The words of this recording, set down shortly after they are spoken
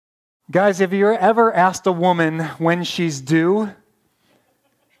Guys, have you ever asked a woman when she's due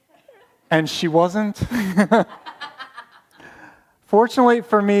and she wasn't? Fortunately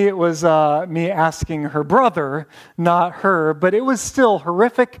for me, it was me asking her brother, not her, but it was still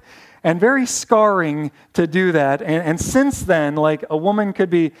horrific and very scarring to do that. And since then, like, a woman could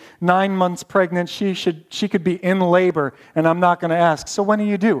be 9 months pregnant, she could be in labor, and I'm not going to ask, so when are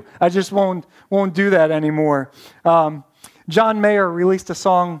you due? I just won't do that anymore. John Mayer released a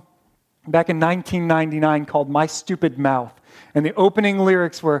song back in 1999 called My Stupid Mouth. And the opening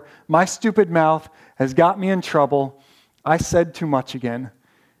lyrics were, "My stupid mouth has got me in trouble. I said too much again."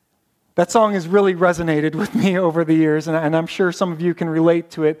 That song has really resonated with me over the years, and I'm sure some of you can relate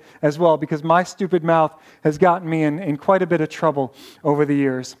to it as well, because my stupid mouth has gotten me in quite a bit of trouble over the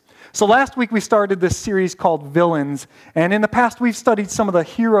years. So last week we started this series called Villains, and in the past we've studied some of the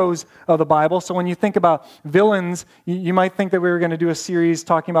heroes of the Bible. So when you think about villains, you might think that we were going to do a series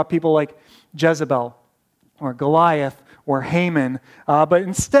talking about people like Jezebel or Goliath or Haman, but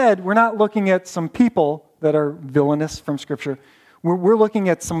instead we're not looking at some people that are villainous from Scripture. We're looking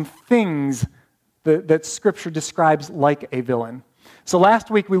at some things that Scripture describes like a villain. So last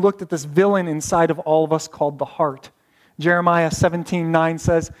week we looked at this villain inside of all of us called the heart. Jeremiah 17:9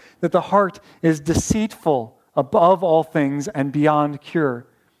 says that the heart is deceitful above all things and beyond cure.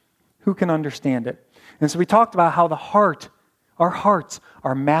 Who can understand it? And so we talked about how our hearts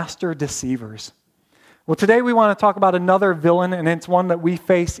are master deceivers. Well, today we want to talk about another villain, and it's one that we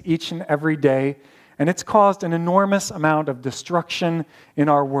face each and every day, and it's caused an enormous amount of destruction in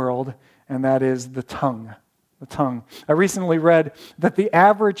our world, and that is the tongue. The tongue. I recently read that the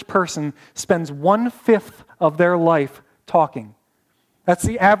average person spends 1/5 of their life talking. That's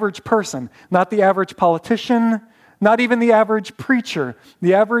the average person, not the average politician, not even the average preacher.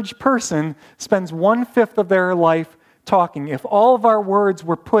 The average person spends 1/5 of their life talking. If all of our words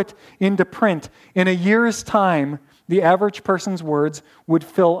were put into print in a year's time, the average person's words would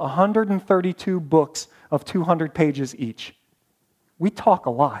fill 132 books of 200 pages each. We talk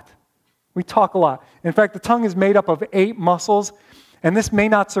a lot. We talk a lot. In fact, the tongue is made up of 8 muscles, and this may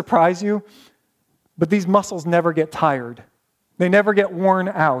not surprise you, but these muscles never get tired. They never get worn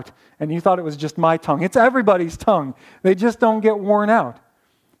out. And you thought it was just my tongue. It's everybody's tongue. They just don't get worn out.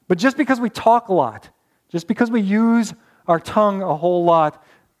 But just because we talk a lot, just because we use our tongue a whole lot,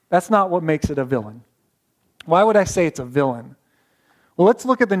 that's not what makes it a villain. Why would I say it's a villain? Well, let's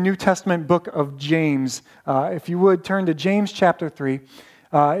look at the New Testament book of James. If you would, turn to James chapter 3.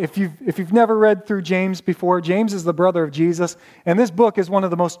 If you've never read through James before, James is the brother of Jesus, and this book is one of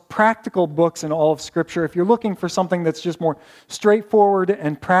the most practical books in all of Scripture. If you're looking for something that's just more straightforward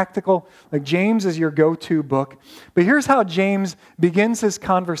and practical, like, James is your go-to book. But here's how James begins his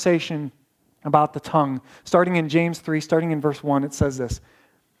conversation about the tongue. Starting in James 3, starting in verse 1, it says this.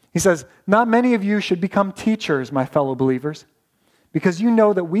 He says, "Not many of you should become teachers, my fellow believers, because you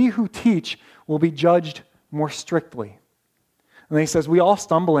know that we who teach will be judged more strictly." And then he says, "We all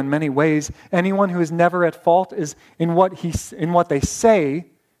stumble in many ways. Anyone who is never at fault is in what they say.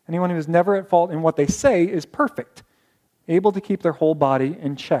 Anyone who is never at fault in what they say is perfect, able to keep their whole body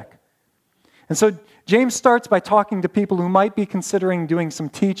in check." And so James starts by talking to people who might be considering doing some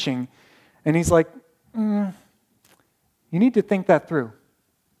teaching. And he's like, you need to think that through.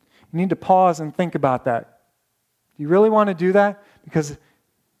 You need to pause and think about that. Do you really want to do that? Because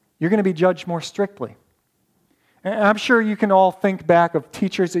you're going to be judged more strictly. And I'm sure you can all think back of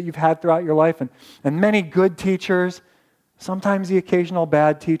teachers that you've had throughout your life, and many good teachers, sometimes the occasional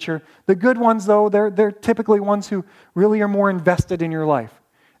bad teacher. The good ones, though, they're typically ones who really are more invested in your life.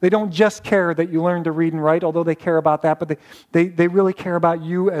 They don't just care that you learn to read and write, although they care about that, but they really care about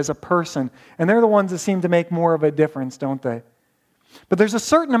you as a person. And they're the ones that seem to make more of a difference, don't they? But there's a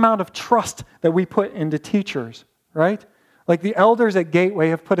certain amount of trust that we put into teachers, right? Like the elders at Gateway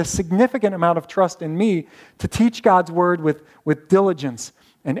have put a significant amount of trust in me to teach God's word with diligence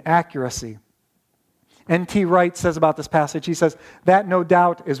and accuracy. N.T. Wright says about this passage, he says, "That no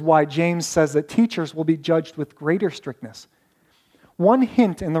doubt is why James says that teachers will be judged with greater strictness. One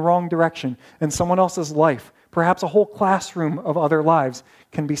hint in the wrong direction in someone else's life, perhaps a whole classroom of other lives,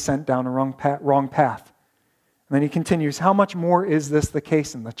 can be sent down a wrong path." And then he continues, "How much more is this the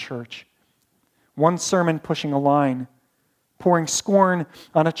case in the church? One sermon pushing a line, pouring scorn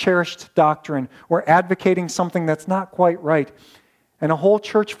on a cherished doctrine, or advocating something that's not quite right, and a whole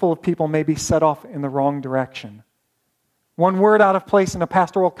church full of people may be set off in the wrong direction. One word out of place in a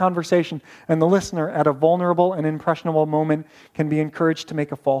pastoral conversation, and the listener at a vulnerable and impressionable moment can be encouraged to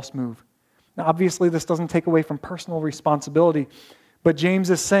make a false move." Now, obviously, this doesn't take away from personal responsibility, but James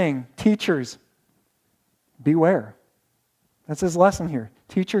is saying, teachers, beware. That's his lesson here.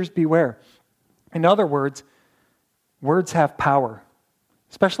 Teachers, beware. In other words, words have power,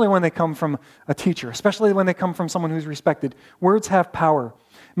 especially when they come from a teacher, especially when they come from someone who's respected. Words have power.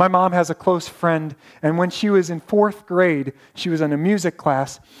 My mom has a close friend, and when she was in 4th grade, she was in a music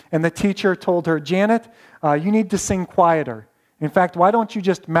class, and the teacher told her, Janet, you need to sing quieter. In fact, why don't you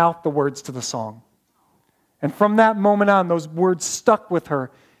just mouth the words to the song? And from that moment on, those words stuck with her,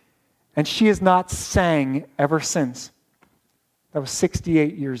 and she has not sang ever since. That was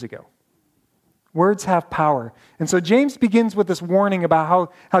 68 years ago. Words have power. And so James begins with this warning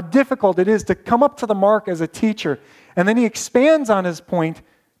about how difficult it is to come up to the mark as a teacher. And then he expands on his point,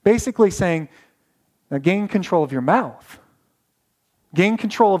 basically saying, now gain control of your mouth. Gain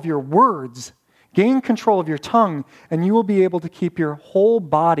control of your words. Gain control of your tongue, and you will be able to keep your whole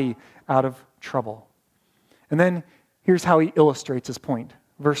body out of trouble. And then here's how he illustrates his point.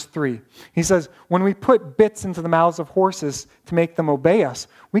 Verse 3. He says, when we put bits into the mouths of horses to make them obey us,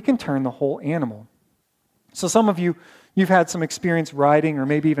 we can turn the whole animal. So some of you've had some experience riding or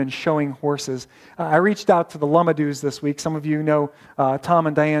maybe even showing horses. I reached out to the Lumadoos this week. Some of you know Tom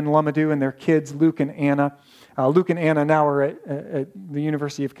and Diane Lumadoo and their kids, Luke and Anna. Luke and Anna now are at the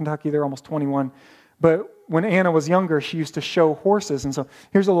University of Kentucky. They're almost 21. But when Anna was younger, she used to show horses. And so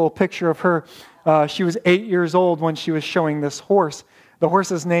here's a little picture of her. She was 8 years old when she was showing this horse. The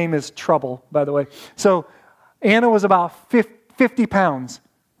horse's name is Trouble, by the way. So Anna was about 50 pounds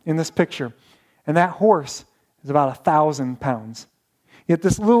in this picture. And that horse is about 1,000 pounds. Yet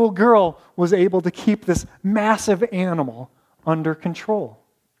this little girl was able to keep this massive animal under control.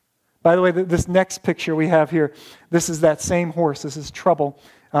 By the way, this next picture we have here, this is that same horse. This is Trouble.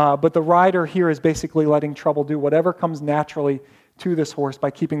 But the rider here is basically letting Trouble do whatever comes naturally to this horse by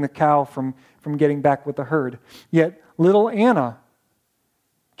keeping the cow from getting back with the herd. Yet little Anna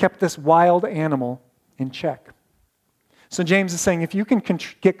kept this wild animal in check. So James is saying if you can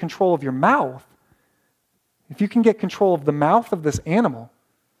get control of your mouth, if you can get control of the mouth of this animal,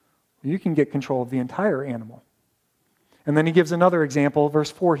 you can get control of the entire animal. And then he gives another example.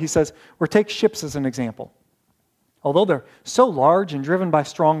 Verse 4, he says, or take ships as an example. Although they're so large and driven by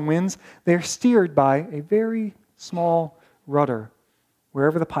strong winds, they're steered by a very small rudder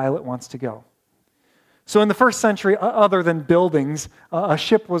wherever the pilot wants to go. So in the first century, other than buildings, a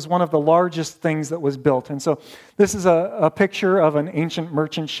ship was one of the largest things that was built. And so this is a picture of an ancient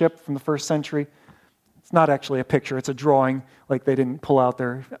merchant ship from the first century. It's not actually a picture, it's a drawing, like they didn't pull out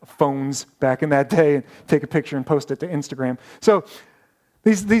their phones back in that day and take a picture and post it to Instagram. So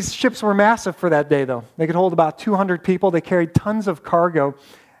these ships were massive for that day, though. They could hold about 200 people. They carried tons of cargo,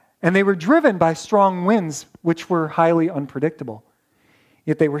 and they were driven by strong winds, which were highly unpredictable.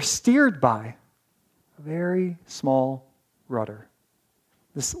 Yet they were steered by a very small rudder.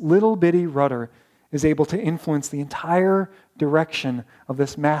 This little bitty rudder is able to influence the entire direction of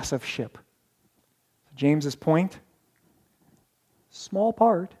this massive ship. James's point, small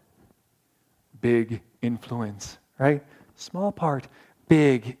part, big influence, right? Small part,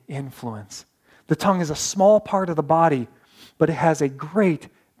 big influence. The tongue is a small part of the body, but it has a great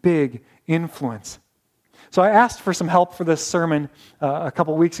big influence. So I asked for some help for this sermon a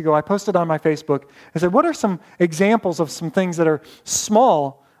couple weeks ago. I posted on my Facebook. I said, what are some examples of some things that are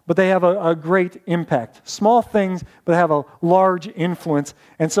small, but they have a great impact? Small things, but they have a large influence.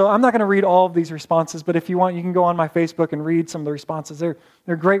 And so I'm not going to read all of these responses, but if you want, you can go on my Facebook and read some of the responses. They're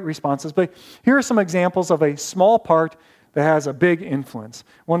great responses. But here are some examples of a small part that has a big influence.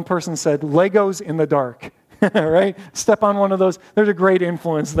 One person said, Legos in the dark, right? Step on one of those. There's a great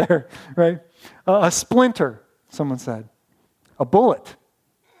influence there, right? A splinter, someone said. A bullet.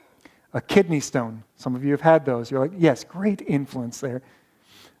 A kidney stone. Some of you have had those. You're like, yes, great influence there.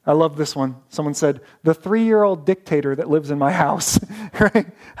 I love this one. Someone said, the 3-year-old dictator that lives in my house, right?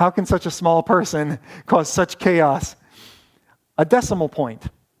 How can such a small person cause such chaos? A decimal point,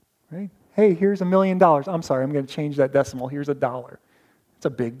 right? Hey, here's $1 million. I'm sorry, I'm going to change that decimal. Here's $1. It's a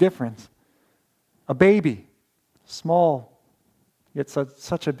big difference. A baby, small, yet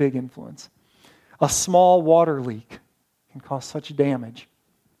such a big influence. A small water leak can cause such damage.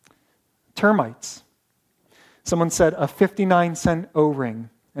 Termites. Someone said a 59-cent O-ring,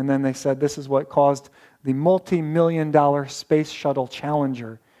 and then they said this is what caused the multi-million-dollar Space Shuttle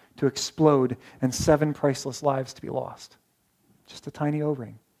Challenger to explode and 7 priceless lives to be lost. Just a tiny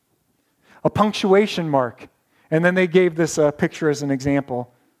O-ring. A punctuation mark, and then they gave this picture as an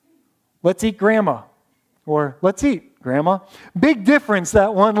example. Let's eat grandma, or let's eat grandma. Big difference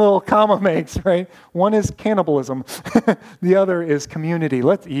that one little comma makes, right? One is cannibalism. The other is community.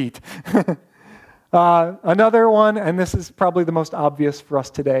 Let's eat. Another one, and this is probably the most obvious for us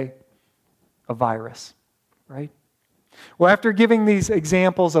today, a virus, right? Well, after giving these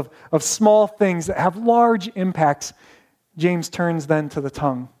examples of small things that have large impacts, James turns then to the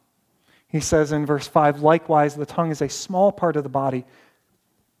tongue. He says in verse 5, likewise, the tongue is a small part of the body,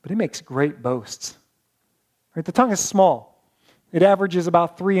 but it makes great boasts. Right? The tongue is small. It averages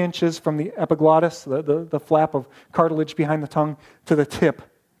about 3 inches from the epiglottis, the flap of cartilage behind the tongue, to the tip.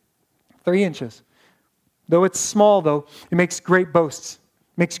 3 inches. Though it's small, though, it makes great boasts,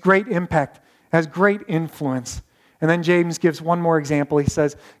 makes great impact, has great influence. And then James gives one more example. He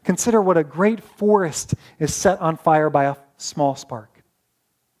says, consider what a great forest is set on fire by a small spark.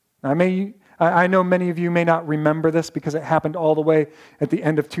 Now, I know many of you may not remember this because it happened all the way at the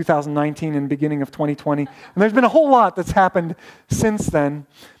end of 2019 and beginning of 2020. And there's been a whole lot that's happened since then.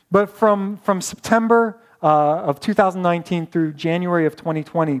 But from September of 2019 through January of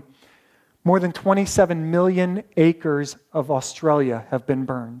 2020, more than 27 million acres of Australia have been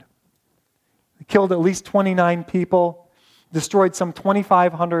burned. It killed at least 29 people, destroyed some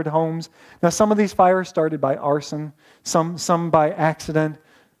 2,500 homes. Now, some of these fires started by arson, some by accident,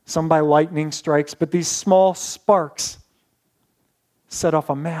 some by lightning strikes, but these small sparks set off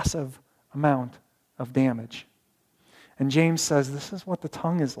a massive amount of damage. And James says this is what the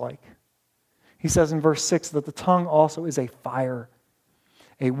tongue is like. He says in verse 6 that the tongue also is a fire,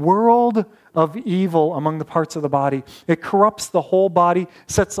 a world of evil among the parts of the body. It corrupts the whole body,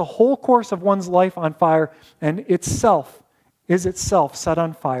 sets the whole course of one's life on fire, and itself is itself set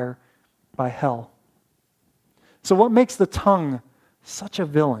on fire by hell. So what makes the tongue such a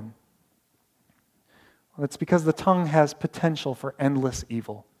villain? Well, it's because the tongue has potential for endless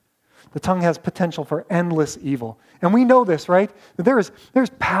evil. The tongue has potential for endless evil. And we know this, right? That there's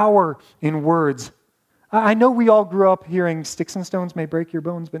power in words. I know we all grew up hearing sticks and stones may break your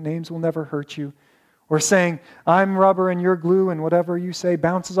bones, but names will never hurt you. Or saying, I'm rubber and you're glue, and whatever you say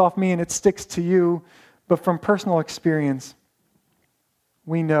bounces off me and it sticks to you. But from personal experience,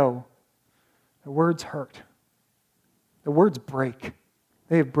 we know that words hurt. The words break.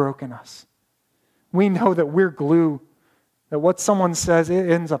 They have broken us. We know that we're glue, that what someone says, it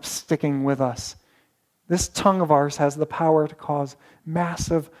ends up sticking with us. This tongue of ours has the power to cause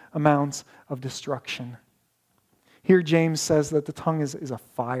massive amounts of destruction. Here James says that the tongue is a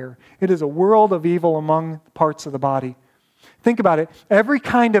fire. It is a world of evil among parts of the body. Think about it. Every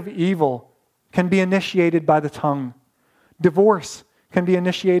kind of evil can be initiated by the tongue. Divorce can be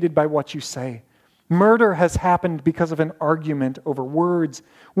initiated by what you say. Murder has happened because of an argument over words.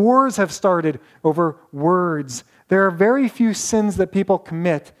 Wars have started over words. There are very few sins that people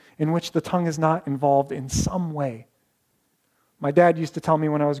commit in which the tongue is not involved in some way. My dad used to tell me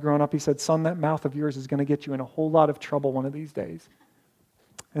when I was growing up, he said, son, that mouth of yours is going to get you in a whole lot of trouble one of these days.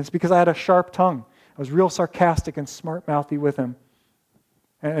 And it's because I had a sharp tongue. I was real sarcastic and smart-mouthy with him.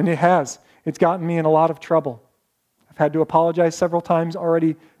 And it has. It's gotten me in a lot of trouble. I've had to apologize several times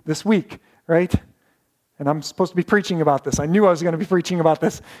already this week, right? And I'm supposed to be preaching about this. I knew I was going to be preaching about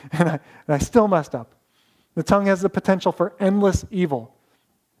this, and I still messed up. The tongue has the potential for endless evil.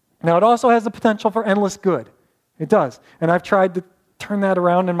 Now, it also has the potential for endless good. It does. And I've tried to turn that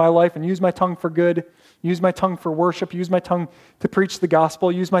around in my life and use my tongue for good, use my tongue for worship, use my tongue to preach the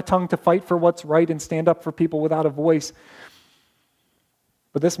gospel, use my tongue to fight for what's right and stand up for people without a voice.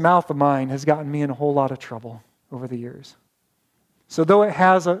 But this mouth of mine has gotten me in a whole lot of trouble over the years. So though it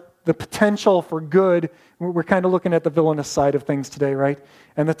has the potential for good, we're kind of looking at the villainous side of things today, right?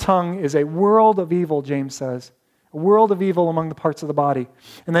 And the tongue is a world of evil, James says. A world of evil among the parts of the body.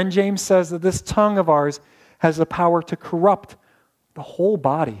 And then James says that this tongue of ours has the power to corrupt the whole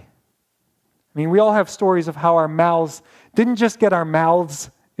body. I mean, we all have stories of how our mouths didn't just get our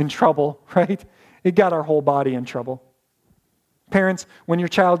mouths in trouble, right? It got our whole body in trouble. Parents, when your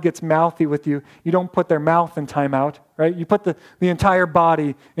child gets mouthy with you, you don't put their mouth in timeout, right? You put the entire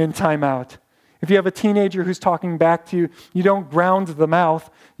body in timeout. If you have a teenager who's talking back to you, you don't ground the mouth,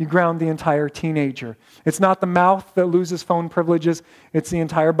 you ground the entire teenager. It's not the mouth that loses phone privileges, it's the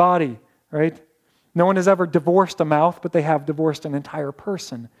entire body, right? No one has ever divorced a mouth, but they have divorced an entire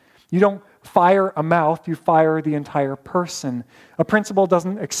person. You don't fire a mouth, you fire the entire person. A principal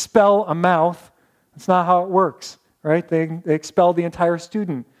doesn't expel a mouth. That's not how it works, right? They expel the entire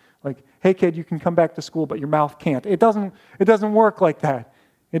student. Like, hey kid, you can come back to school, but your mouth can't. It doesn't work like that.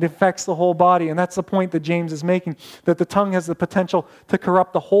 It affects the whole body, and that's the point that James is making, that the tongue has the potential to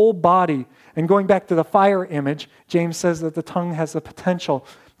corrupt the whole body. And going back to the fire image, James says that the tongue has the potential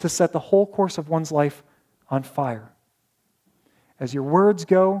to set the whole course of one's life on fire. As your words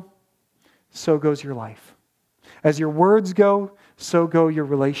go, so goes your life. As your words go, so go your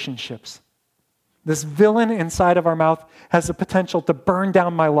relationships. This villain inside of our mouth has the potential to burn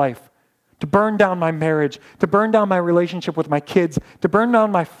down my life, to burn down my marriage, to burn down my relationship with my kids, to burn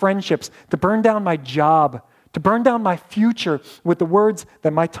down my friendships, to burn down my job, to burn down my future with the words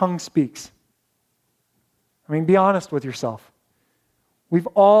that my tongue speaks. I mean, be honest with yourself. We've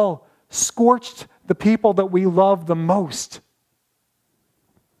all scorched the people that we love the most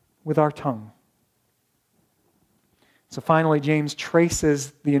with our tongue. So finally, James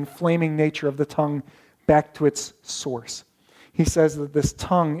traces the inflaming nature of the tongue back to its source. He says that this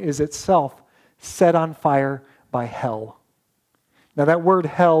tongue is itself set on fire by hell. Now that word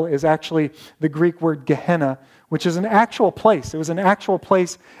hell is actually the Greek word Gehenna, which is an actual place. It was an actual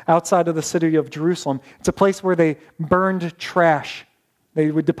place outside of the city of Jerusalem. It's a place where they burned trash.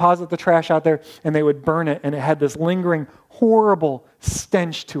 They would deposit the trash out there and they would burn it, and it had this lingering, horrible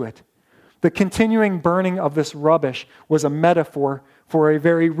stench to it. The continuing burning of this rubbish was a metaphor for a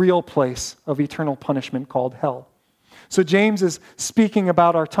very real place of eternal punishment called hell. So James is speaking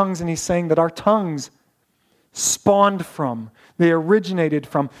about our tongues, and he's saying that our tongues spawned from, they originated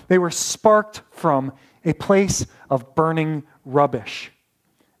from, they were sparked from a place of burning rubbish.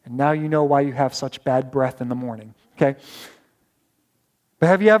 And now you know why you have such bad breath in the morning, okay? But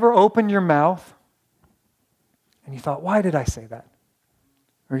have you ever opened your mouth and you thought, why did I say that?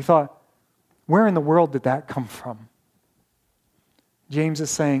 Or you thought, where in the world did that come from? James is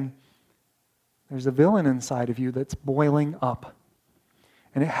saying, there's a villain inside of you that's boiling up.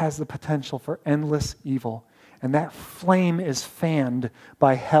 And it has the potential for endless evil. And that flame is fanned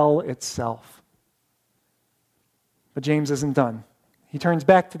by hell itself. But James isn't done. He turns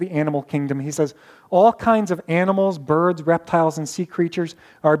back to the animal kingdom. He says, all kinds of animals, birds, reptiles, and sea creatures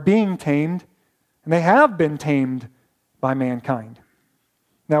are being tamed, and they have been tamed by mankind.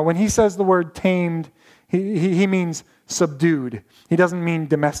 Now, when he says the word tamed, he means subdued. He doesn't mean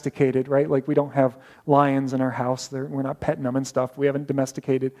domesticated, right? Like we don't have lions in our house. We're not petting them and stuff. We haven't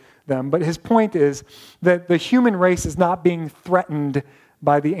domesticated them. But his point is that the human race is not being threatened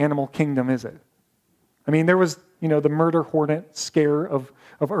by the animal kingdom, is it? I mean, there was, the murder hornet scare of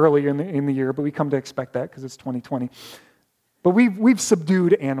earlier in the year, but we come to expect that because it's 2020. But we've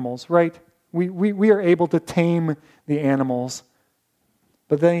subdued animals, right? We are able to tame the animals.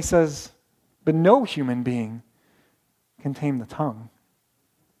 But then he says, but no human being can tame the tongue.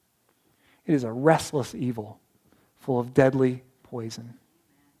 It is a restless evil full of deadly poison.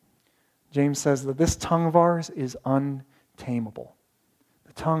 James says that this tongue of ours is untamable.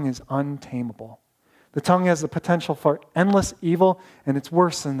 The tongue is untamable. The tongue has the potential for endless evil, and it's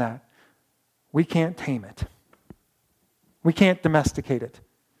worse than that. We can't tame it. We can't domesticate it.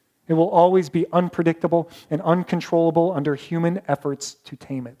 It will always be unpredictable and uncontrollable under human efforts to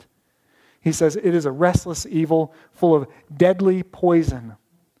tame it. He says it is a restless evil full of deadly poison.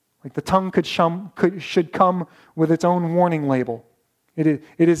 Like the tongue should come with its own warning label. It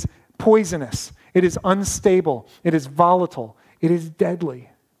is poisonous. It is unstable. It is volatile. It is deadly.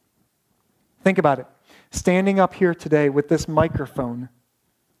 Think about it. Standing up here today with this microphone,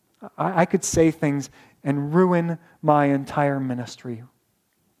 I could say things and ruin my entire ministry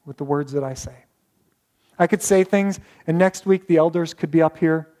with the words that I say. I could say things, and next week the elders could be up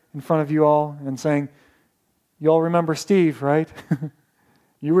here in front of you all and saying, you all remember Steve, right?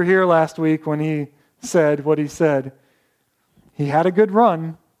 You were here last week when he said what he said. He had a good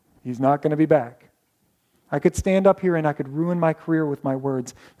run. He's not going to be back. I could stand up here and I could ruin my career with my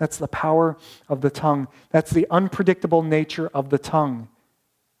words. That's the power of the tongue. That's the unpredictable nature of the tongue.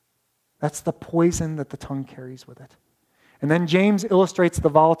 That's the poison that the tongue carries with it. And then James illustrates the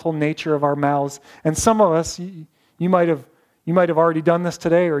volatile nature of our mouths. And some of us, you might have already done this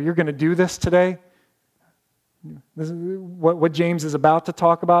today, or you're going to do this today. This is what James is about to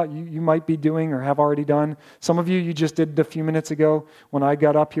talk about, you might be doing or have already done. Some of you just did a few minutes ago. When I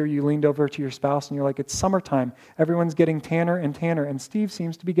got up here, you leaned over to your spouse and you're like, it's summertime. Everyone's getting tanner and tanner, and Steve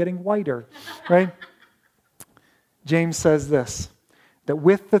seems to be getting whiter, right? James says this, that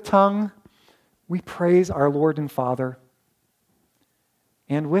with the tongue, we praise our Lord and Father,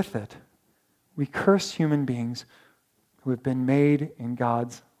 and with it, we curse human beings who have been made in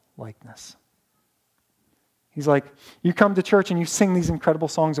God's likeness. He's like, you come to church and you sing these incredible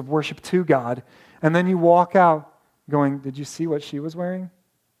songs of worship to God, and then you walk out going, did you see what she was wearing?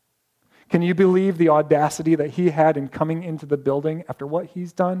 Can you believe the audacity that he had in coming into the building after what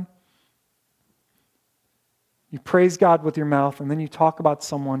he's done? You praise God with your mouth, and then you talk about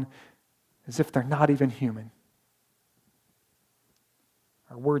someone as if they're not even human.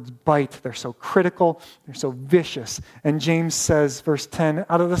 Our words bite. They're so critical. They're so vicious. And James says, verse 10,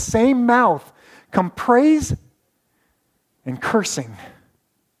 out of the same mouth come praise and cursing.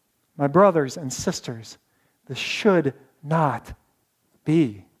 My brothers and sisters, this should not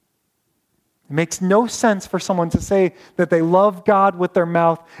be. It makes no sense for someone to say that they love God with their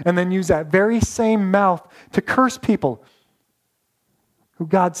mouth and then use that very same mouth to curse people who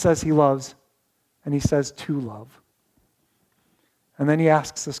God says he loves and he says to love. And then he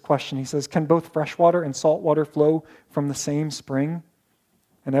asks this question. He says, can both fresh water and salt water flow from the same spring?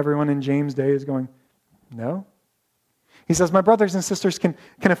 And everyone in James' day is going, no. He says, my brothers and sisters, can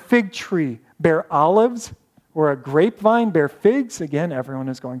a fig tree bear olives or a grapevine bear figs? Again, everyone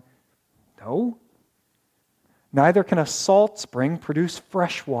is going, no. Neither can a salt spring produce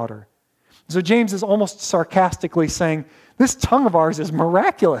fresh water. So James is almost sarcastically saying, this tongue of ours is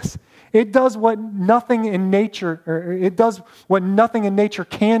miraculous. It does what nothing in nature, or it does what nothing in nature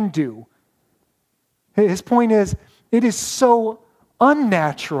can do. His point is, it is so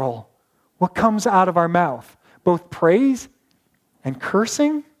unnatural what comes out of our mouth, both praise and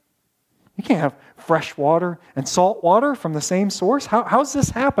cursing. You can't have fresh water and salt water from the same source. How's this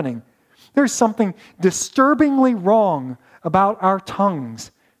happening? There's something disturbingly wrong about our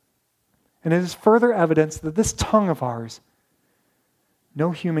tongues. And it is further evidence that this tongue of ours,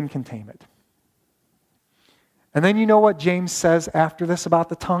 no human can tame it. And then you know what James says after this about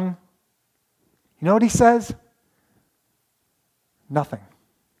the tongue? You know what he says? Nothing.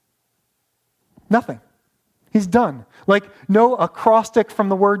 Nothing. He's done. Like, no acrostic from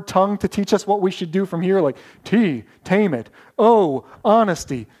the word tongue to teach us what we should do from here, like T, tame it. O,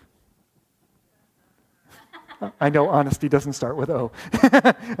 honesty. I know honesty doesn't start with O.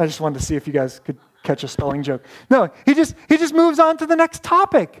 I just wanted to see if you guys could catch a spelling joke. No, he just moves on to the next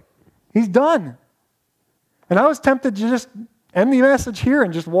topic. He's done. And I was tempted to just end the message here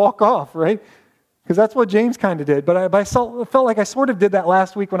and just walk off, right? Because that's what James kind of did. But I felt like I sort of did that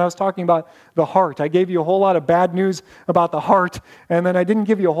last week when I was talking about the heart. I gave you a whole lot of bad news about the heart, and then I didn't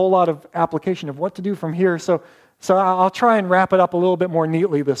give you a whole lot of application of what to do from here. So I'll try and wrap it up a little bit more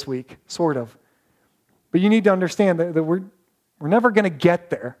neatly this week, sort of. But you need to understand that we're never going to get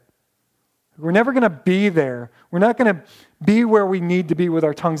there. We're never going to be there. We're not going to be where we need to be with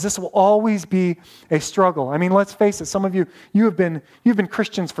our tongues. This will always be a struggle. I mean, let's face it. Some of you've been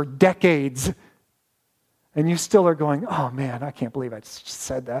Christians for decades, and you still are going, oh man, I can't believe I just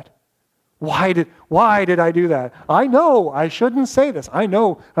said that. Why did I do that? I know I shouldn't say this. I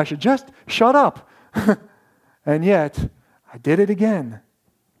know I should just shut up. And yet, I did it again.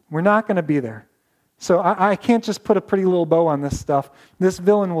 We're not going to be there. So I can't just put a pretty little bow on this stuff. This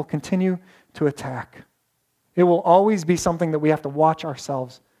villain will continue to attack. It will always be something that we have to watch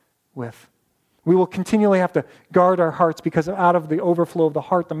ourselves with. We will continually have to guard our hearts because out of the overflow of the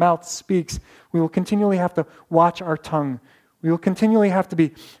heart, the mouth speaks. We will continually have to watch our tongue. We will continually have to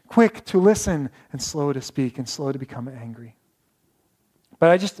be quick to listen and slow to speak and slow to become angry.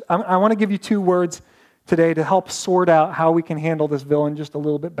 But I want to give you 2 words today to help sort out how we can handle this villain just a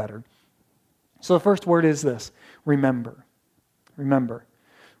little bit better. So the first word is this: remember. Remember.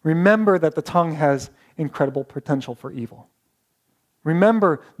 Remember that the tongue has incredible potential for evil.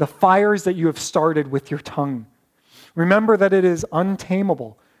 Remember the fires that you have started with your tongue. Remember that it is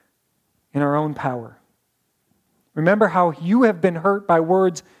untamable in our own power. Remember how you have been hurt by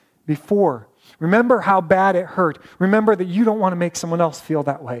words before. Remember how bad it hurt. Remember that you don't want to make someone else feel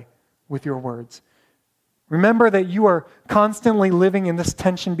that way with your words. Remember that you are constantly living in this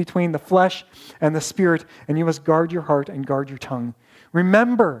tension between the flesh and the spirit, and you must guard your heart and guard your tongue.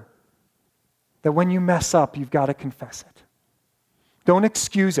 Remember that when you mess up, you've got to confess it. Don't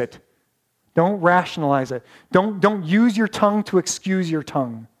excuse it. Don't rationalize it. Don't use your tongue to excuse your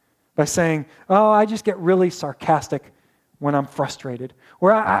tongue by saying, oh, I just get really sarcastic when I'm frustrated.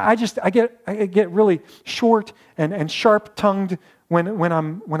 Or I get really short and sharp-tongued when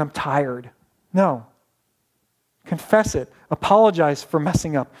I'm tired. No. Confess it. Apologize for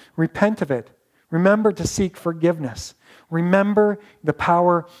messing up. Repent of it. Remember to seek forgiveness. Remember the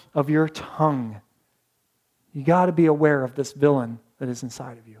power of your tongue. You got to be aware of this villain that is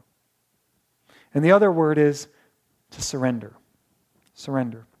inside of you. And the other word is to surrender.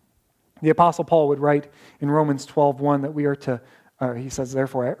 Surrender. The Apostle Paul would write in Romans 12:1 that we are to, he says,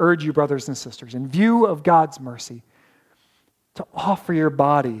 therefore, I urge you, brothers and sisters, in view of God's mercy, to offer your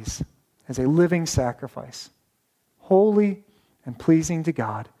bodies as a living sacrifice, holy and pleasing to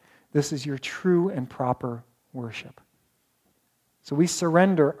God. This is your true and proper worship. So we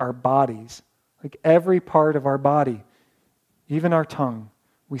surrender our bodies, like every part of our body, even our tongue,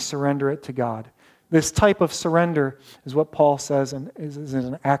 we surrender it to God. This type of surrender is what Paul says is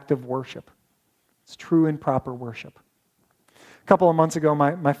an act of worship. It's true and proper worship. A couple of months ago,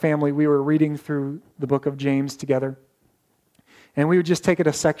 my family, we were reading through the book of James together. And we would just take it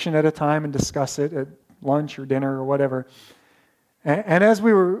a section at a time and discuss it at lunch or dinner or whatever. And as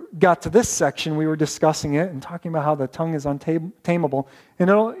we got to this section, we were discussing it and talking about how the tongue is untamable. And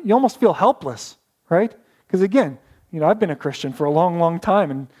you almost feel helpless, right? Because again, I've been a Christian for a long, long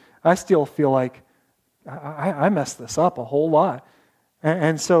time, and I still feel like I messed this up a whole lot.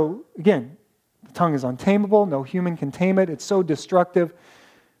 And so, again, the tongue is untamable. No human can tame it. It's so destructive.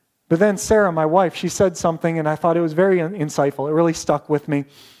 But then Sarah, my wife, she said something, and I thought it was very insightful. It really stuck with me.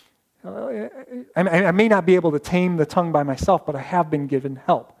 I may not be able to tame the tongue by myself, but I have been given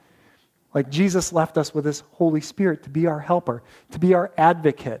help. Like Jesus left us with His Holy Spirit to be our helper, to be our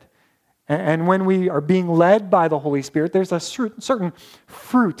advocate. And when we are being led by the Holy Spirit, there's a certain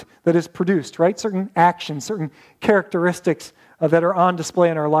fruit that is produced, right? Certain actions, certain characteristics that are on display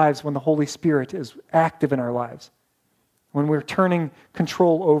in our lives when the Holy Spirit is active in our lives, when we're turning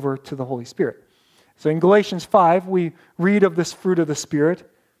control over to the Holy Spirit. So in Galatians 5, we read of this fruit of the Spirit.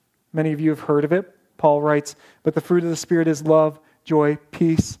 Many of you have heard of it. Paul writes, but the fruit of the Spirit is love, joy,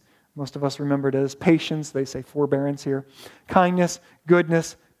 peace. Most of us remember it as patience. They say forbearance here. Kindness,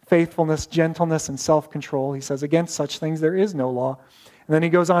 goodness, faithfulness, gentleness, and self-control. He says, against such things there is no law. And then he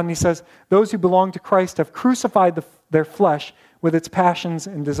goes on and he says, those who belong to Christ have crucified their flesh with its passions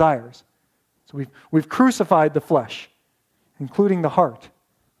and desires. So we've crucified the flesh, including the heart,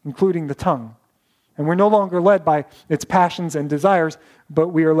 including the tongue. And we're no longer led by its passions and desires, but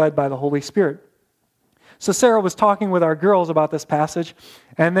we are led by the Holy Spirit. So Sarah was talking with our girls about this passage,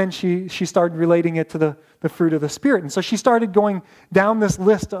 and then she started relating it to the fruit of the Spirit. And so she started going down this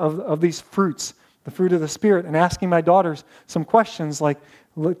list of these fruits, the fruit of the Spirit, and asking my daughters some questions like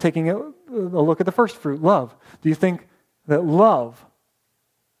taking a look at the first fruit, love. Do you think that love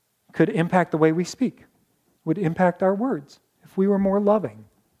could impact the way we speak, would impact our words if we were more loving?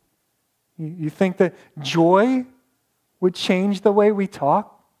 You think that joy would change the way we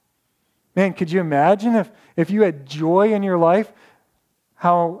talk? Man, could you imagine if you had joy in your life,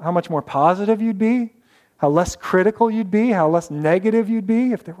 how much more positive you'd be, how less critical you'd be, how less negative you'd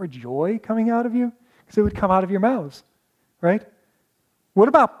be if there were joy coming out of you? Because it would come out of your mouths, right? What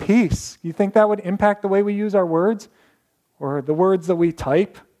about peace? You think that would impact the way we use our words or the words that we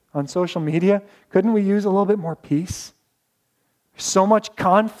type on social media? Couldn't we use a little bit more peace? So much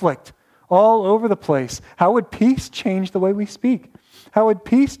conflict all over the place. How would peace change the way we speak? How would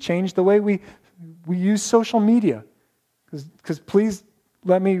peace change the way we use social media? Because please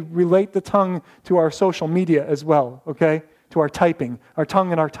let me relate the tongue to our social media as well, okay? To our typing. Our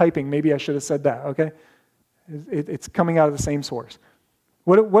tongue and our typing. Maybe I should have said that, okay? It's coming out of the same source.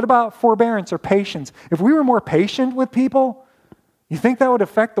 What about forbearance or patience? If we were more patient with people, you think that would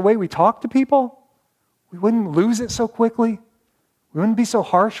affect the way we talk to people? We wouldn't lose it so quickly. We wouldn't be so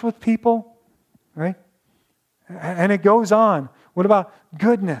harsh with people, right? And it goes on. What about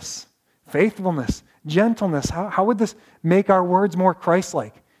goodness, faithfulness, gentleness? How would this make our words more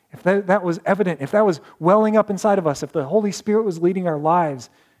Christ-like? If that was evident, if that was welling up inside of us, if the Holy Spirit was leading our lives,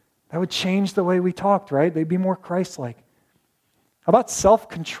 that would change the way we talked, right? They'd be more Christ-like. How about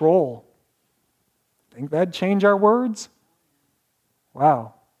self-control? Think that'd change our words?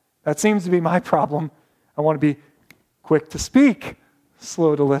 Wow. That seems to be my problem. I want to be quick to speak,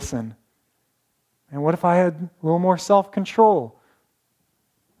 slow to listen. And what if I had a little more self-control?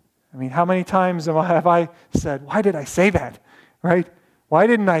 I mean, how many times have I said, why did I say that, right? Why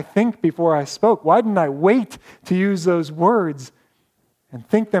didn't I think before I spoke? Why didn't I wait to use those words and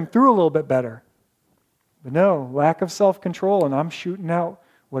think them through a little bit better? But no, lack of self-control, and I'm shooting out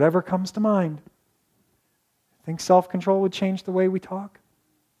whatever comes to mind. I think self-control would change the way we talk.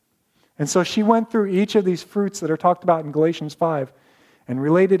 And so she went through each of these fruits that are talked about in Galatians 5 and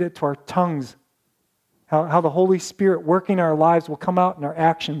related it to our tongues. How the Holy Spirit working our lives will come out in our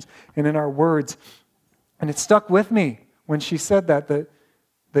actions and in our words. And it stuck with me when she said that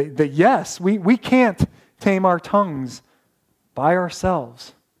yes, we can't tame our tongues by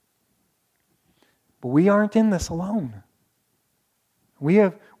ourselves. But we aren't in this alone.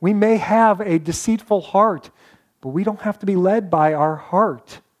 We may have a deceitful heart, but we don't have to be led by our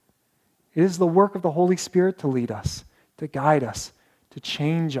heart. It is the work of the Holy Spirit to lead us, to guide us, to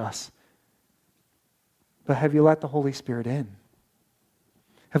change us. But have you let the Holy Spirit in?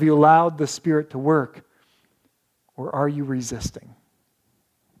 Have you allowed the Spirit to work? Or are you resisting?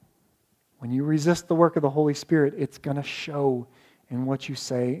 When you resist the work of the Holy Spirit, it's going to show in what you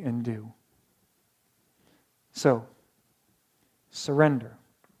say and do. So, surrender.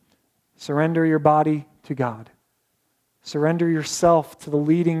 Surrender your body to God. Surrender yourself to the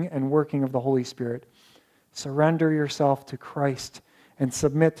leading and working of the Holy Spirit. Surrender yourself to Christ and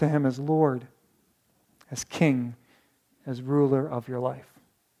submit to Him as Lord, as King, as ruler of your life.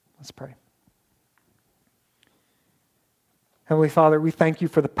 Let's pray. Heavenly Father, we thank you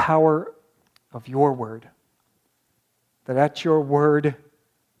for the power of your word. That at your word,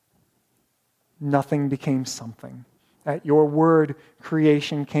 nothing became something. At your word,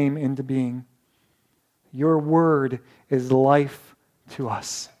 creation came into being. Your word is life to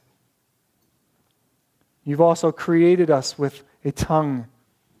us. You've also created us with a tongue,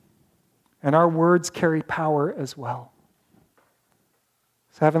 and our words carry power as well.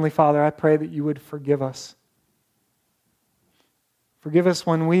 So, Heavenly Father, I pray that you would forgive us. Forgive us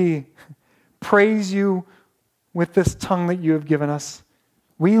when we praise you with this tongue that you have given us.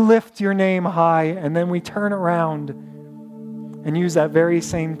 We lift your name high, and then we turn around and use that very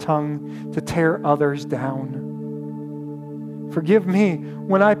same tongue to tear others down. Forgive me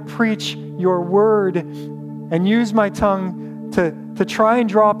when I preach your word and use my tongue to try and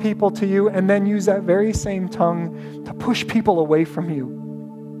draw people to you, and then use that very same tongue to push people away from you.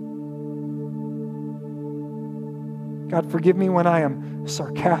 God, forgive me when I am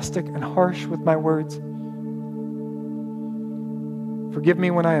sarcastic and harsh with my words. Forgive me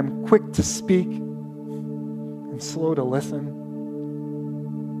when I am quick to speak and slow to listen.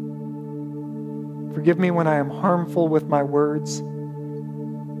 Forgive me when I am harmful with my words.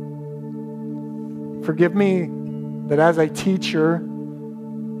 Forgive me that as a teacher,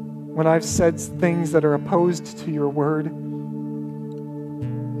 when I've said things that are opposed to your word,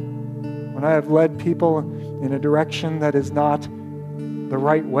 when I have led people in a direction that is not the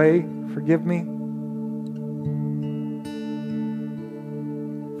right way, forgive me.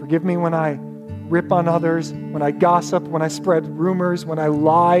 Forgive me when I rip on others, when I gossip, when I spread rumors, when I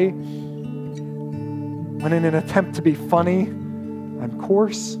lie, when in an attempt to be funny, I'm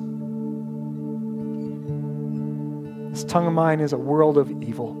coarse. This tongue of mine is a world of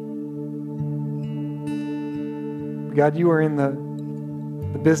evil. God, you are in the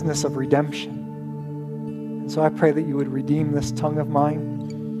business of redemption. And so I pray that you would redeem this tongue of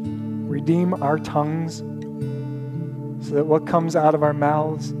mine, redeem our tongues, so that what comes out of our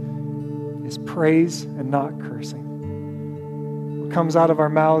mouths is praise and not cursing. What comes out of our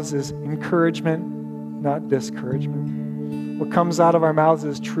mouths is encouragement, not discouragement. What comes out of our mouths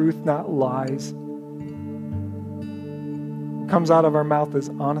is truth, not lies. What comes out of our mouth is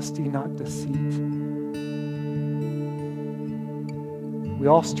honesty, not deceit. We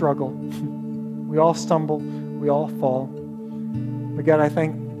all struggle. We all stumble. We all fall. But God, I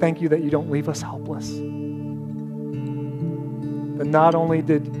thank you that you don't leave us helpless. That not only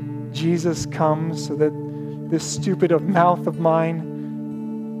did Jesus come so that this stupid mouth of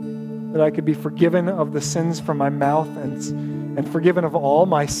mine, that I could be forgiven of the sins from my mouth and forgiven of all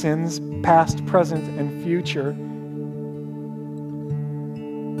my sins, past, present, and future.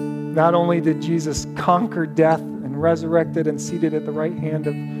 Not only did Jesus conquer death and resurrected and seated at the right hand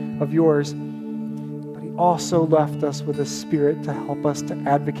of yours, but he also left us with a Spirit to help us, to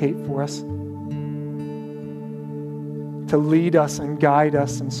advocate for us, to lead us and guide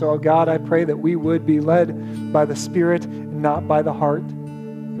us. And so, God, I pray that we would be led by the Spirit and not by the heart,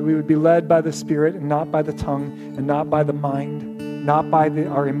 that we would be led by the Spirit and not by the tongue and not by the mind, not by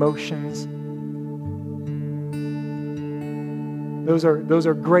our emotions. Those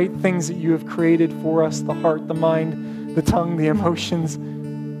are great things that you have created for us, the heart, the mind, the tongue, the emotions.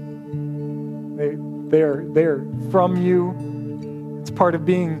 They're from you. It's part of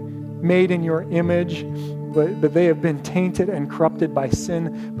being made in your image, but they have been tainted and corrupted by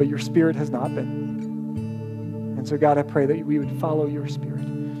sin, but your Spirit has not been. And so, God, I pray that we would follow your Spirit,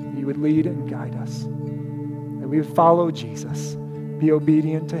 that you would lead and guide us, that we would follow Jesus, be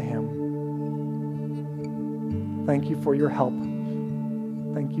obedient to him. Thank you for your help.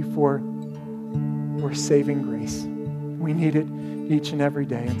 Thank you for your saving grace. We need it each and every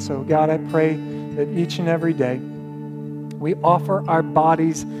day. And so, God, I pray that each and every day we offer our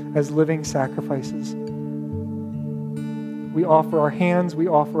bodies as living sacrifices. We offer our hands, we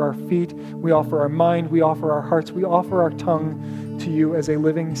offer our feet, we offer our mind, we offer our hearts, we offer our tongue to you as a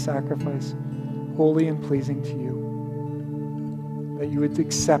living sacrifice, holy and pleasing to you. That you would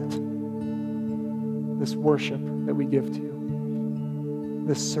accept this worship that we give to you,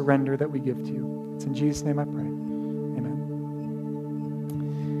 this surrender that we give to you. It's in Jesus' name I pray. Amen.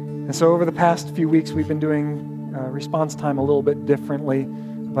 And so over the past few weeks, we've been doing response time a little bit differently,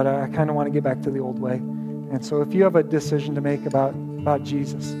 but I kind of want to get back to the old way. And so if you have a decision to make about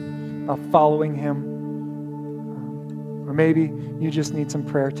Jesus, about following him, or maybe you just need some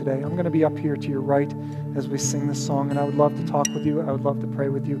prayer today, I'm going to be up here to your right as we sing this song, and I would love to talk with you. I would love to pray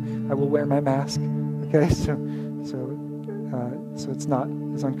with you. I will wear my mask, okay? So it's not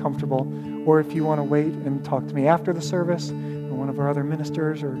as uncomfortable. Or if you want to wait and talk to me after the service, or one of our other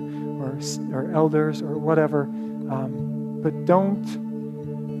ministers or elders or whatever, But don't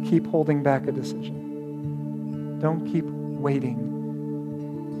keep holding back a decision. Don't keep waiting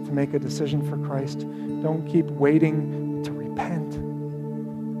to make a decision for Christ. Don't keep waiting to repent.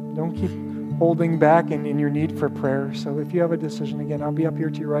 Don't keep holding back in your need for prayer. So if you have a decision, again, I'll be up here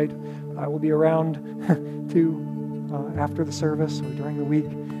to your right. I will be around after the service or during the week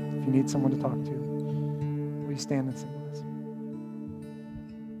if you need someone to talk to. Will you stand and sing?